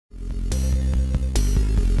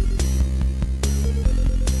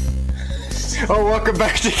Oh, welcome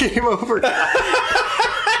back to Game Over.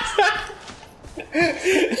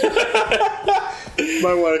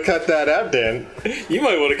 Might want to cut that out, Dan. You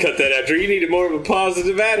might want to cut that out, Drew. You need more of a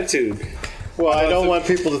positive attitude. Well, I don't want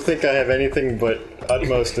people to think I have anything but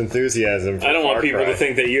utmost enthusiasm for I don't want Far people Cry. to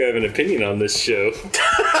think that you have an opinion on this show.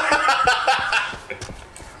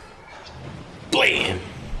 Blam!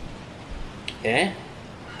 Eh?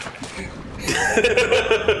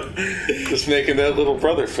 Just making that little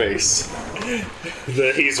brother face.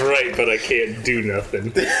 He's right, but I can't do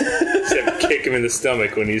nothing. Except kick him in the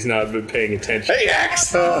stomach when he's not been paying attention. Hey,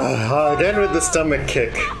 Axe! Again with the stomach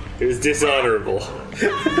kick. It was dishonorable.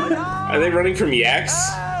 Are they running from yaks?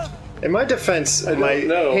 In my defense, my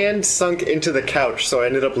hand sunk into the couch, so I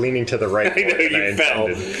ended up leaning to the right. I know you fell.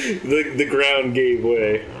 The ground gave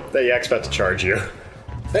way. The yak's about to charge you.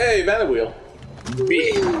 Hey, Mana Wheel.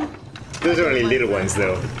 Those are only little ones,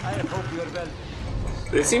 though.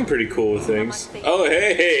 They seem pretty cool with things. Oh,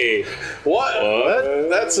 hey! What?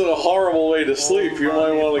 That's a horrible way to sleep. You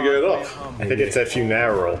might want to get up. I think it's a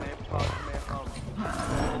funeral.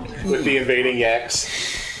 With the invading yaks.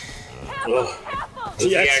 Ugh. The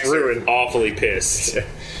yaks ruin. Awfully pissed.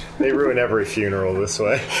 They ruin every funeral this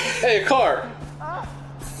way. Hey, a car.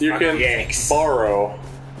 You can yaks. borrow.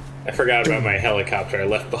 I forgot about my helicopter I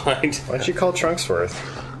left behind. Why don't you call Trunksworth?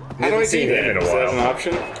 How do I seen do him that? in a Is that while. an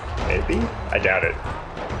option? Maybe? I doubt it.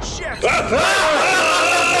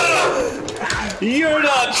 You're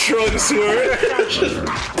not Trunksworth! Just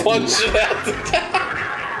punch it out the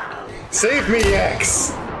Save me,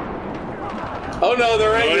 X! Oh no,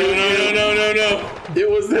 they're angry. No. It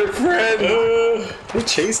was their friend. They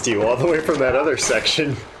chased you all the way from that other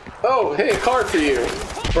section. Oh, hey, a card for you.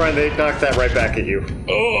 Brian, they knocked that right back at you.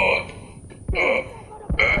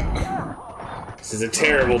 This is a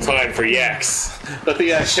terrible time for yaks. Let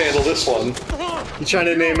the Axe handle this one. You trying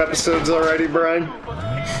to name episodes already, Brian?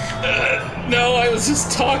 No, I was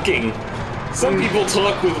just talking. Some people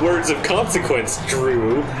talk with words of consequence,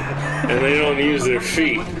 Drew, and they don't use their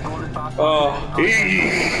feet. Oh.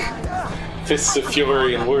 Fists of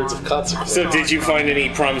fury and words of consequence. So did you find any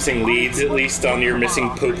promising leads, at least, on your missing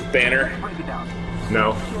Pope banner?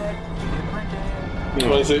 No.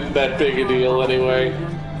 Was it that big a deal anyway?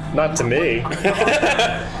 Not to me.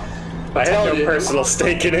 I had no personal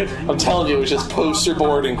stake in it. I'm telling you, it was just poster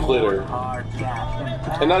board and glitter.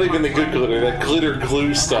 And not even the good glitter, that glitter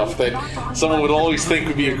glue stuff that someone would always think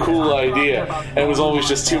would be a cool idea, and it was always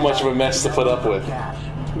just too much of a mess to put up with.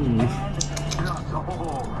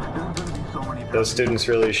 Those students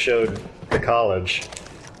really showed the college.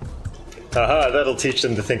 Haha, that'll teach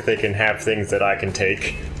them to think they can have things that I can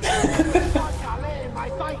take.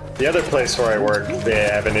 The other place where I work, they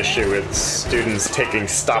have an issue with students taking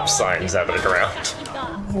stop signs out of the ground.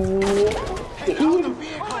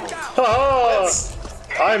 Haha!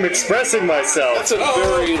 I'm expressing myself! That's a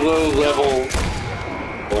very low level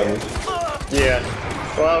one. Yeah.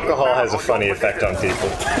 Well, alcohol has a funny effect on people.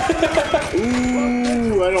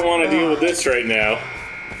 Ooh, I don't want to deal with this right now.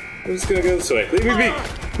 I'm just gonna go this way. Leave me be!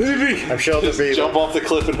 Leave me be! I'm sure there'll be... Jump off the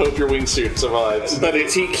cliff and hope your wingsuit survives. But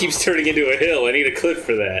it keeps turning into a hill. I need a cliff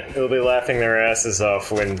for that. They'll be laughing their asses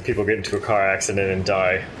off when people get into a car accident and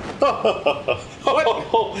die. Oh,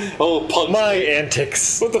 punch. My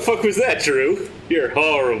antics. What the fuck was that, Drew? You're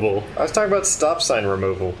horrible. I was talking about stop sign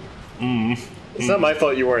removal. It's not my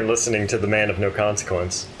fault you weren't listening to the man of no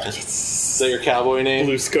consequence. Is that your cowboy name?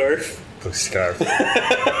 Blue scarf. Blue scarf.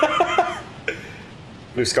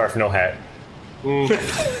 Blue scarf, no hat.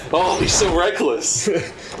 Oh, he's so reckless. I'm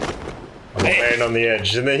a man on the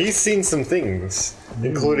edge. And then he's seen some things,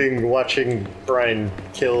 including watching Brian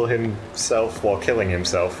kill himself while killing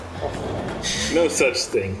himself. No such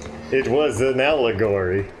thing. It was an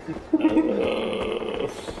allegory.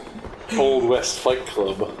 Old West Fight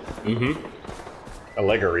Club. Mm-hmm.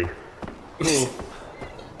 Allegory. The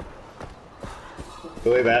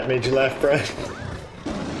way that made you laugh, Brian?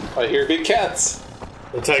 I hear big cats.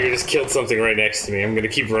 The tiger just killed something right next to me. I'm gonna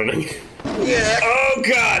keep running. Yeah. Oh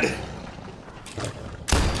god!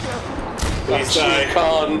 Please die.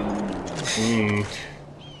 Con.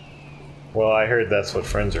 Well, I heard that's what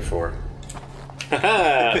friends are for.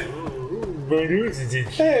 Haha!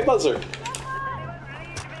 Hey, Buzzer.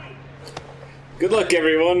 Good luck,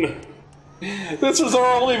 everyone. This was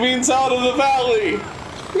our only means out of the valley.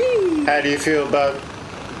 How do you feel about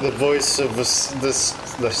the voice of the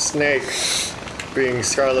snake being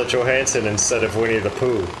Scarlett Johansson instead of Winnie the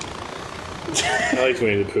Pooh? I like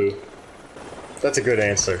Winnie the Pooh. That's a good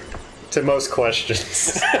answer to most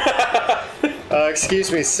questions.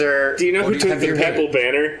 Excuse me, sir. Do you know who took the your Pebble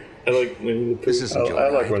banner? I like Winnie the Pooh. I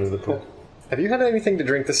like Winnie the Pooh. Have you had anything to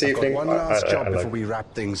drink this evening? One last job before we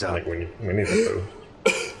wrap things up. Like we need the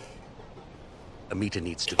food. Amita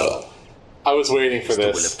needs to go. I was waiting for It's the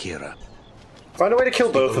will this. of Kira. Find a way to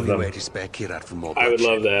kill both of Only them. way to spare Kira from more I would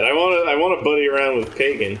love that. I want to buddy around with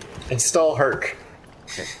Pagan. Install Herc.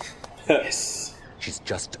 Yes. She's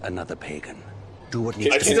just another pagan. Do what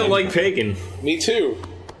needs I to be still done. like Pagan. Me too.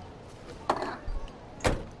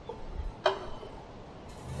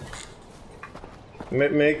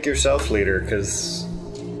 Make yourself leader, because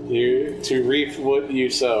To reap what you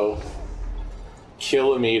sow.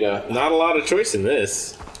 Kill Amita. Not a lot of choice in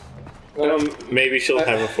this. Maybe she'll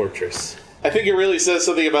have a fortress. I think it really says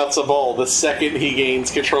something about Sabal. The second he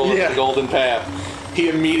gains control of the Golden Path, he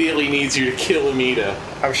immediately needs you to kill Amita.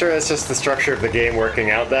 I'm sure that's just the structure of the game working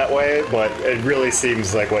out that way, but it really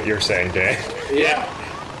seems like what you're saying, Dan. Yeah.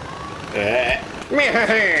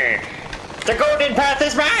 The Golden Path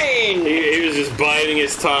is mine! He was just biding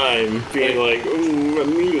his time, being like,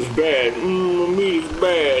 Amita's bad, Amita's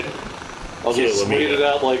bad. I'll Kill just wait Amita. it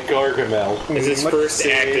out like Gargamel. It's his first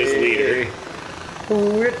act as leader.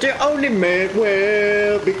 We're the only man,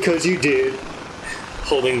 well, because you did.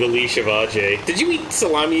 Holding the leash of Ajay. Did you eat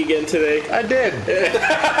salami again today? I did.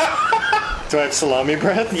 Do I have salami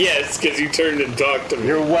breath? Yes, because you turned and talked to me.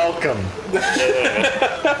 You're welcome.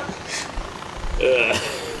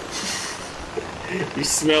 You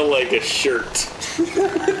smell like a shirt.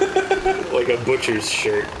 Like a butcher's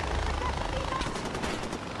shirt.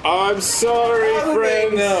 I'm sorry,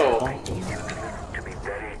 friends. No. I need you to be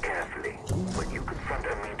very carefully. When you confront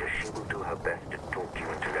Amita, she will do her best to talk you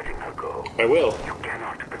into letting her go. I will. You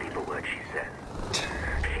cannot believe a word she says.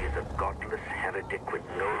 She is a godless heretic with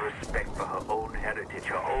no respect for her own heritage,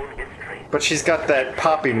 her own history. But she's got that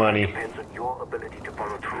poppy money. Depends on your ability to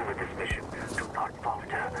follow through with this mission. Do not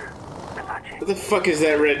falter. What the fuck is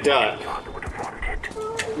that red dot? Father would have wanted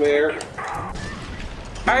it. There.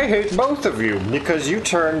 I hate both of you because you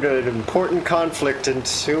turned an important conflict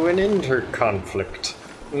into an inter-conflict.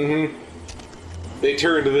 They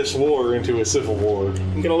turned this war into a civil war.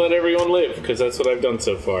 I'm gonna let everyone live, because that's what I've done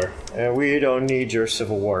so far. And we don't need your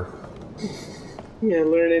civil war. Yeah,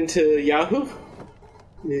 learn into Yahoo?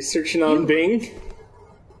 You're searching on Bing?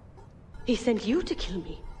 He sent you to kill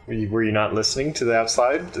me. Were you not listening to the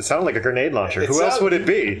outside? It sounded like a grenade launcher. Who else sounded- would it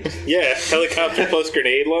be? Yeah, helicopter plus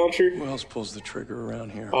grenade launcher? Who else pulls the trigger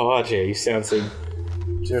around here? Oh, Ajay, you sound so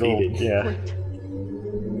defeated. Yeah.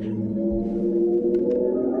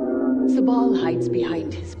 Sabal hides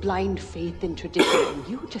behind his blind faith in tradition, and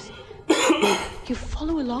you just... you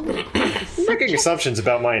follow along with him. Making assumptions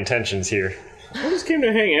about my intentions here. I just came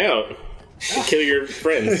to hang out. To kill your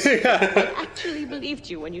friends. I actually believed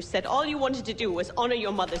you when you said all you wanted to do was honor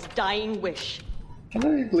your mother's dying wish. Can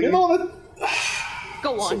I believe? You know that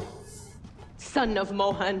Go on. Son of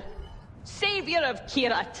Mohan. Savior of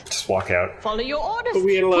Kirat. Just walk out. Follow your orders. But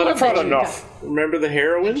we had a lot of I've had enough. Remember the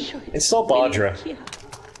heroin? Install Badra.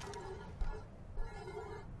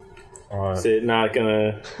 Is it not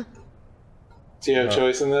gonna... do you have a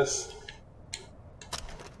choice in this?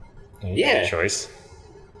 Yeah. Choice.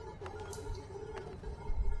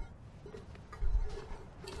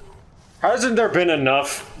 Hasn't there been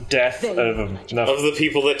enough death of enough? Of the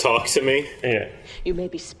people that talk to me? Yeah. You may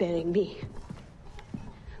be sparing me,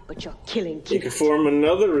 but you're killing You could Kirat. form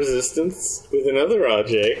another resistance with another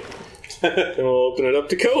Ajay. And we'll open it up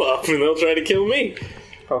to co-op, and they'll try to kill me.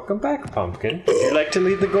 Welcome back, Pumpkin. Would you like to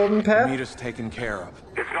lead the Golden Path? Amita's taken care of.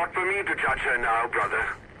 It's not for me to judge her now, brother.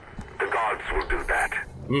 The gods will do that.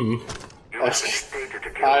 You have stated to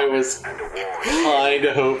kill I was and a war.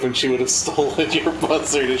 kinda hoping she would have stolen your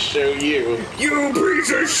buzzer to show you. You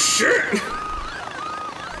piece of shit!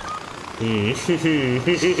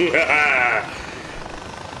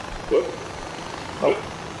 Whoop. Oh.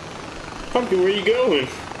 Pumpkin, where you going?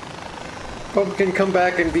 Pumpkin, come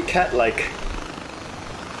back and be cat-like.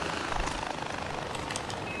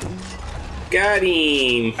 Got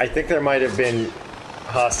him! I think there might have been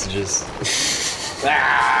hostages.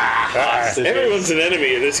 Everyone's an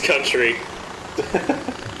enemy in this country.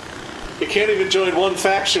 You can't even join one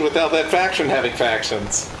faction without that faction having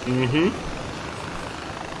factions.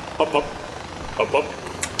 Up, up. Up, up.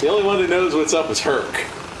 The only one who knows what's up is Herc.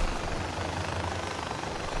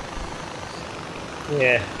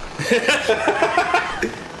 Yeah.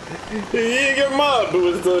 You get mobbed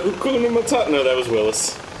with the Hakuna Matata. No, that was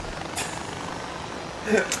Willis.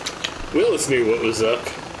 Willis knew what was up.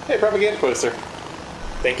 Hey, propaganda poster.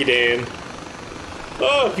 Thank you, Dan.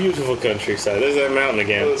 Oh, beautiful countryside. There's that mountain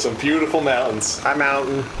again. Those are some beautiful mountains. Hi,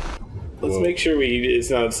 Mountain. Let's make sure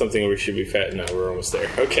it's not something we should be fat. No, we're almost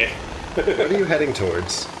there. Okay. What are you heading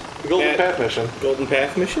towards? The Golden Matt- Path mission. Golden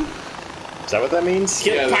Path mission? Is that what that means?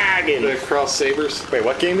 Kill the Pagan! cross sabers. Wait,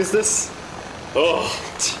 what game is this? Oh,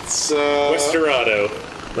 It's Westerado.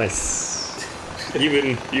 Nice. You've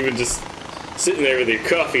been just sitting there with your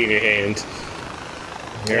coffee in your hand.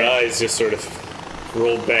 Your eyes just sort of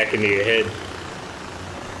rolled back into your head.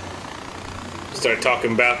 Start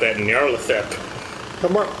talking about that in Yarlathep.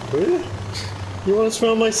 Come on. You want to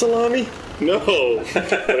smell my salami? No,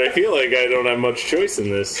 but I feel like I don't have much choice in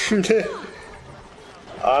this.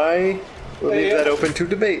 I will leave that open to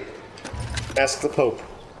debate. Ask the Pope.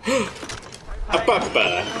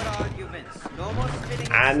 Apapa.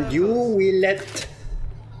 And you will let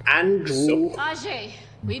Andrew Ajay,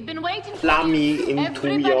 we've been waiting for slam me you. into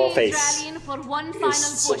Everybody your is face. rallying for one final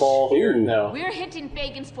Is push. Sabal here? No. We're hitting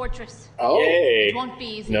Pagan's fortress. Oh. Yay. It won't be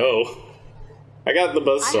easy. No. I got the I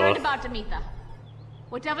heard buzzsaw. about Amita.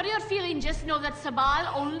 Whatever you're feeling, just know that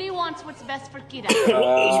Sabal only wants what's best for Kira.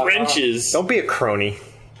 Those wrenches. Don't be a crony.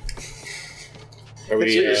 Are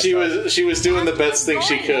we, She was doing the best thing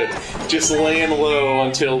she could, just laying low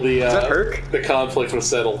until that Herc? the conflict was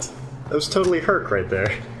settled. That was totally Herc right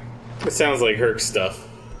there. It sounds like Herc stuff.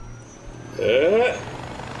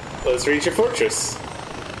 Let's reach a fortress.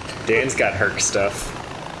 Dan's got Herc stuff.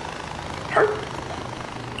 Herc.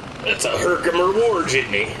 That's a Herkimer war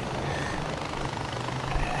jitney.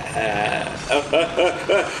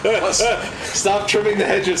 Stop trimming the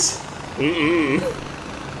hedges.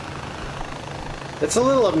 It's a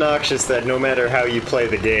little obnoxious that no matter how you play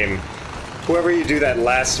the game, whoever you do that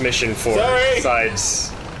last mission for Sorry.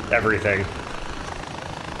 decides everything.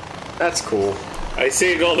 That's cool. I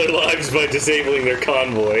saved all their lives by disabling their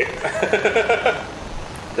convoy.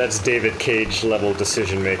 That's David Cage level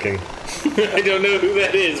decision making. I don't know who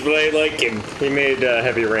that is, but I like him. He made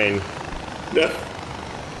Heavy Rain. No.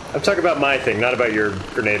 I'm talking about my thing, not about your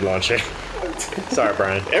grenade launching. Sorry,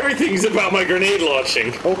 Brian. Everything's about my grenade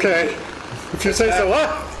launching. Okay. If you say so,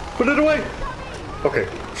 put it away. Okay.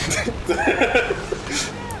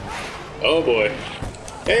 Oh boy.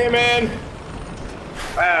 Hey man!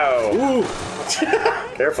 Wow. Ooh!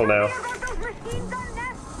 Careful now.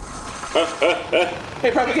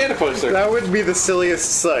 Hey, propaganda poster. That would be the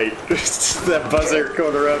silliest sight. That buzzer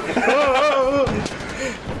going around. Oh, oh,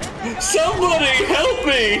 oh. Somebody help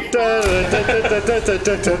me! Da, da, da, da, da,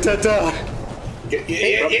 da, da, da, da.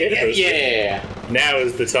 Yeah. Now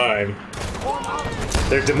is the time.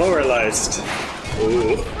 They're demoralized.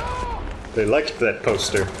 Ooh. They liked that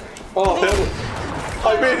poster. Oh,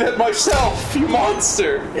 I made that myself, you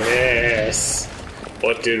monster. Yes.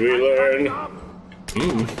 What did we learn?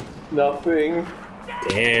 Nothing.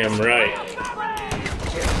 Damn right.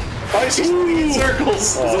 Why is he spinning in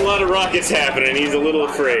circles? There's a lot of rockets happening. He's a little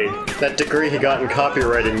afraid. That degree he got in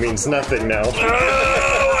copywriting means nothing now.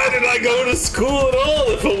 Oh, why did I go to school at all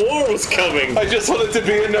if a war was coming? I just wanted to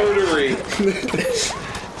be a notary.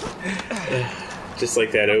 Just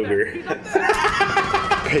like that ogre.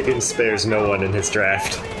 Pagan spares no one in his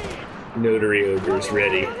draft. Notary ogre's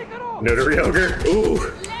ready. Notary ogre? Ooh.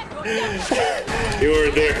 You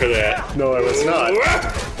weren't there for that. No, I was not.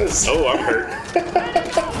 Oh, I'm hurt.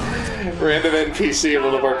 Random NPC in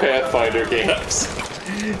one of our Pathfinder games.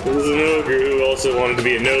 There was an ogre who also wanted to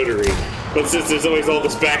be a notary. But since there's always all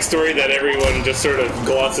this backstory that everyone just sort of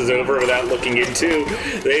glosses over without looking into,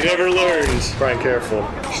 they never learned. Brian, careful.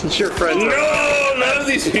 Your friend. No! None of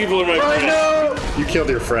these people are my Brian, friends. no! You killed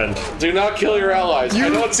your friend. Do not kill your allies. I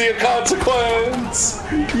don't see a consequence.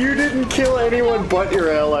 You didn't kill anyone but your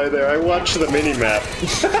ally there. I watched the mini-map.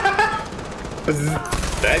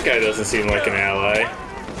 That guy doesn't seem like an ally.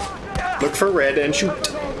 Look for red and shoot.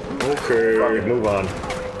 Okay. Fuck it, move on.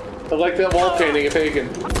 I like that wall painting of Pagan.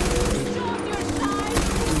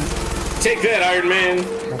 Take that, Iron Man.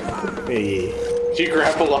 Hey. Can you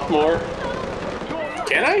grapple a lot more?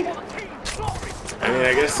 Can I? I mean,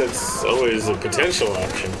 I guess that's always a potential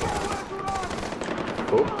option.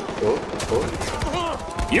 Oh, oh,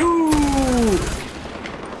 oh. You!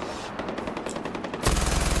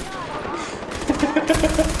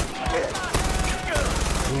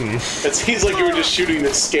 It seems like you were just shooting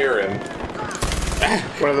to scare him.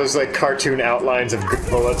 One of those like cartoon outlines of good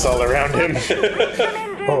bullets all around him.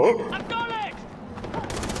 Oh.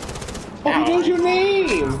 Oh, he knows your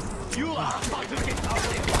name!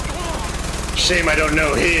 Shame I don't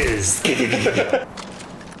know his.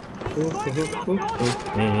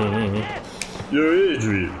 You're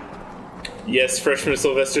Adrian. Yes, freshman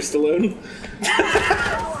Sylvester Stallone.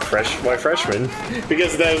 Why freshman?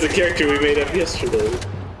 Because that was a character we made up yesterday.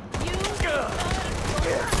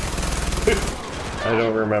 I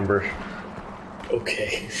don't remember.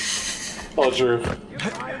 Okay. Oh, Drew.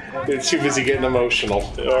 You're too busy getting emotional.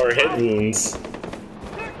 Or head wounds.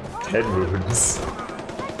 Head wounds.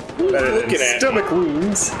 Better looking than at stomach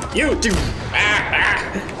wounds. You do.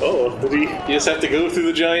 Oh, did he? You just have to go through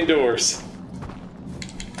the giant doors.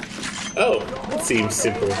 Oh, that seems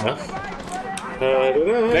simple enough.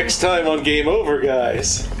 Next time on Game Over,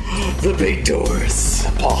 guys. The big doors.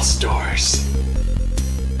 Boss doors.